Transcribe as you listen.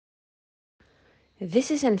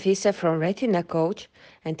This is Anfisa from Retina Coach,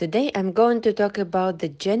 and today I'm going to talk about the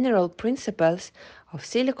general principles of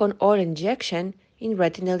silicone oil injection in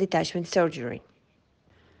retinal detachment surgery.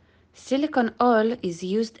 Silicone oil is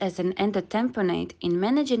used as an endotamponate in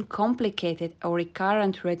managing complicated or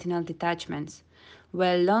recurrent retinal detachments,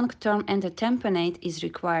 where long-term endotamponate is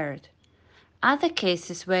required. Other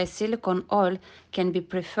cases where silicone oil can be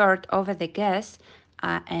preferred over the gas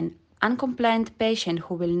are an uncompliant patient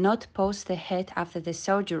who will not pose the head after the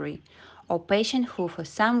surgery, or patient who for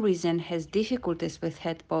some reason has difficulties with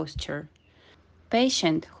head posture.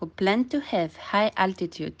 Patient who plan to have high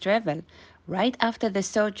altitude travel right after the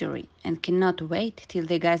surgery and cannot wait till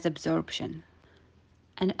the gas absorption.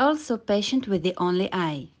 And also patient with the only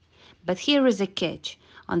eye. But here is a catch.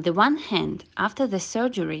 On the one hand, after the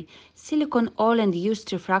surgery, silicone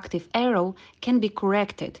oil-induced refractive error can be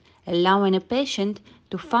corrected, allowing a patient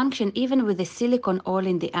to function even with the silicone oil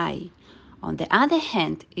in the eye. On the other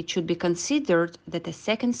hand, it should be considered that a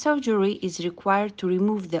second surgery is required to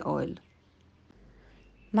remove the oil.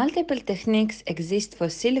 Multiple techniques exist for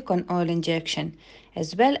silicone oil injection,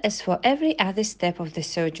 as well as for every other step of the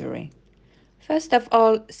surgery. First of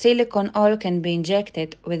all, silicone oil can be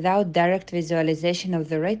injected without direct visualization of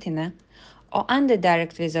the retina or under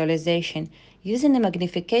direct visualization using a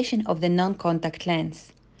magnification of the non-contact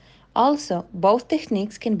lens. Also, both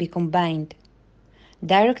techniques can be combined.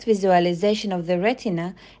 Direct visualization of the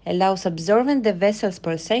retina allows observing the vessel's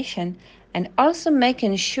pulsation and also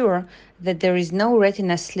making sure that there is no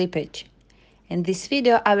retina slippage. In this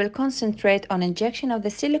video, I will concentrate on injection of the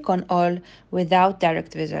silicone oil without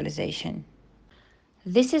direct visualization.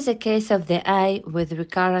 This is a case of the eye with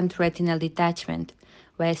recurrent retinal detachment,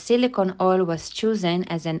 where silicone oil was chosen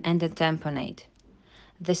as an endotamponate.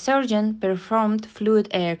 The surgeon performed fluid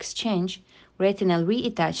air exchange, retinal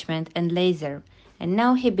reattachment, and laser, and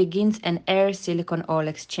now he begins an air silicone oil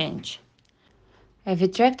exchange. A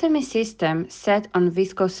vitrectomy system set on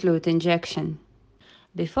viscous fluid injection.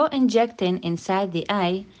 Before injecting inside the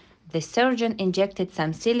eye, the surgeon injected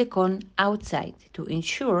some silicone outside to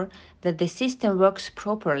ensure that the system works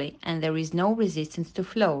properly and there is no resistance to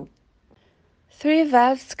flow. Three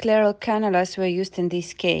valved scleral cannulas were used in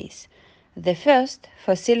this case. The first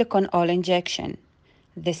for silicone oil injection.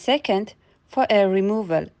 The second for air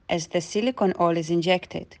removal as the silicone oil is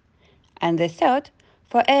injected. And the third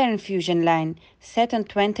for air infusion line set on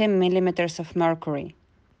 20 millimeters of mercury.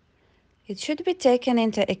 It should be taken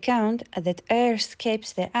into account that air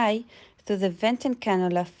escapes the eye through the venting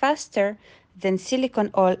cannula faster than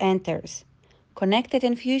silicone oil enters. Connected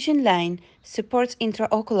infusion line supports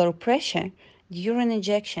intraocular pressure during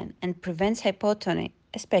injection and prevents hypotony,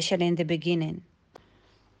 especially in the beginning.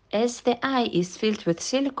 As the eye is filled with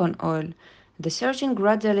silicone oil, the surgeon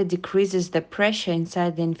gradually decreases the pressure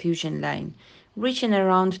inside the infusion line, reaching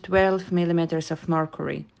around 12 millimeters of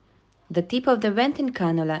mercury. The tip of the venting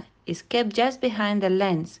cannula is kept just behind the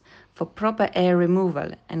lens for proper air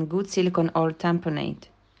removal and good silicone oil tamponade.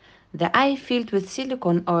 The eye filled with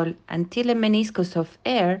silicone oil until a meniscus of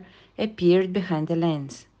air appeared behind the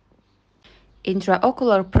lens.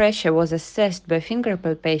 Intraocular pressure was assessed by finger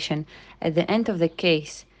palpation at the end of the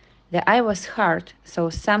case. The eye was hard,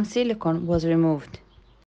 so some silicone was removed.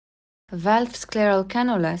 Valve scleral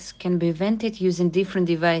cannulas can be vented using different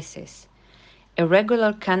devices. A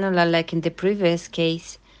regular cannula like in the previous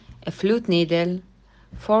case, a flute needle,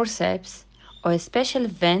 forceps, or a special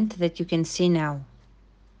vent that you can see now.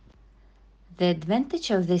 The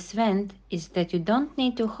advantage of this vent is that you don't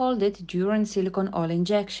need to hold it during silicone oil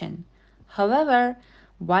injection. However,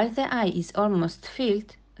 while the eye is almost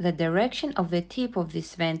filled, the direction of the tip of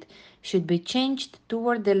this vent should be changed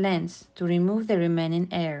toward the lens to remove the remaining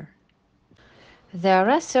air. There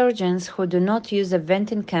are surgeons who do not use a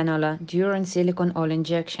venting cannula during silicone oil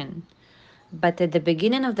injection, but at the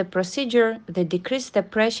beginning of the procedure, they decrease the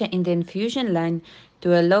pressure in the infusion line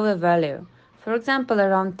to a lower value, for example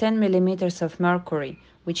around 10 millimeters of mercury,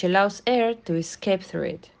 which allows air to escape through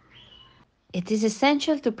it. It is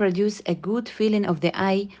essential to produce a good feeling of the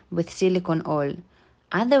eye with silicone oil.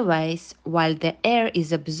 Otherwise, while the air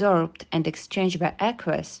is absorbed and exchanged by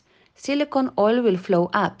aqueous, silicone oil will flow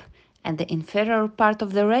up and the inferior part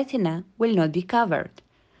of the retina will not be covered.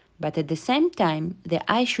 But at the same time, the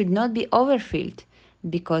eye should not be overfilled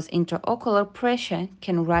because intraocular pressure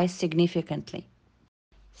can rise significantly.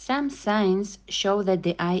 Some signs show that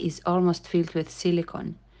the eye is almost filled with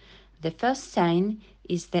silicone. The first sign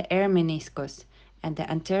is the air meniscus and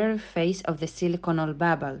the anterior face of the siliconal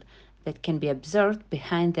bubble that can be observed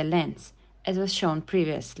behind the lens, as was shown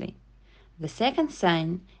previously. The second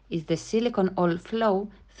sign is the silicone oil flow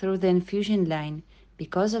through the infusion line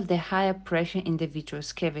because of the higher pressure in the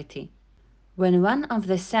vitreous cavity. When one of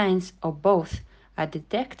the signs or both are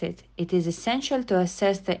detected, it is essential to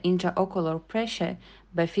assess the intraocular pressure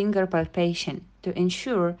by finger palpation to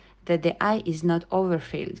ensure that the eye is not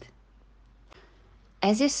overfilled.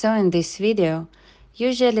 As you saw in this video,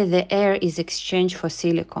 usually the air is exchanged for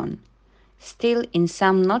silicone. Still, in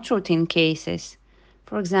some not routine cases,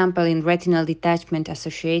 for example in retinal detachment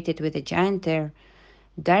associated with a giant tear,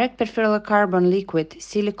 direct perfluorocarbon liquid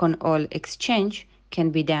silicone oil exchange can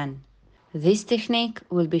be done. This technique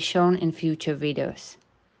will be shown in future videos.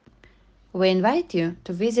 We invite you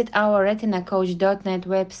to visit our retinacoach.net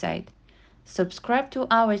website. Subscribe to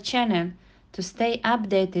our channel to stay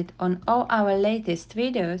updated on all our latest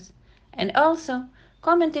videos, and also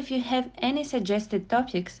comment if you have any suggested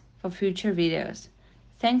topics for future videos.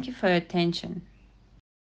 Thank you for your attention.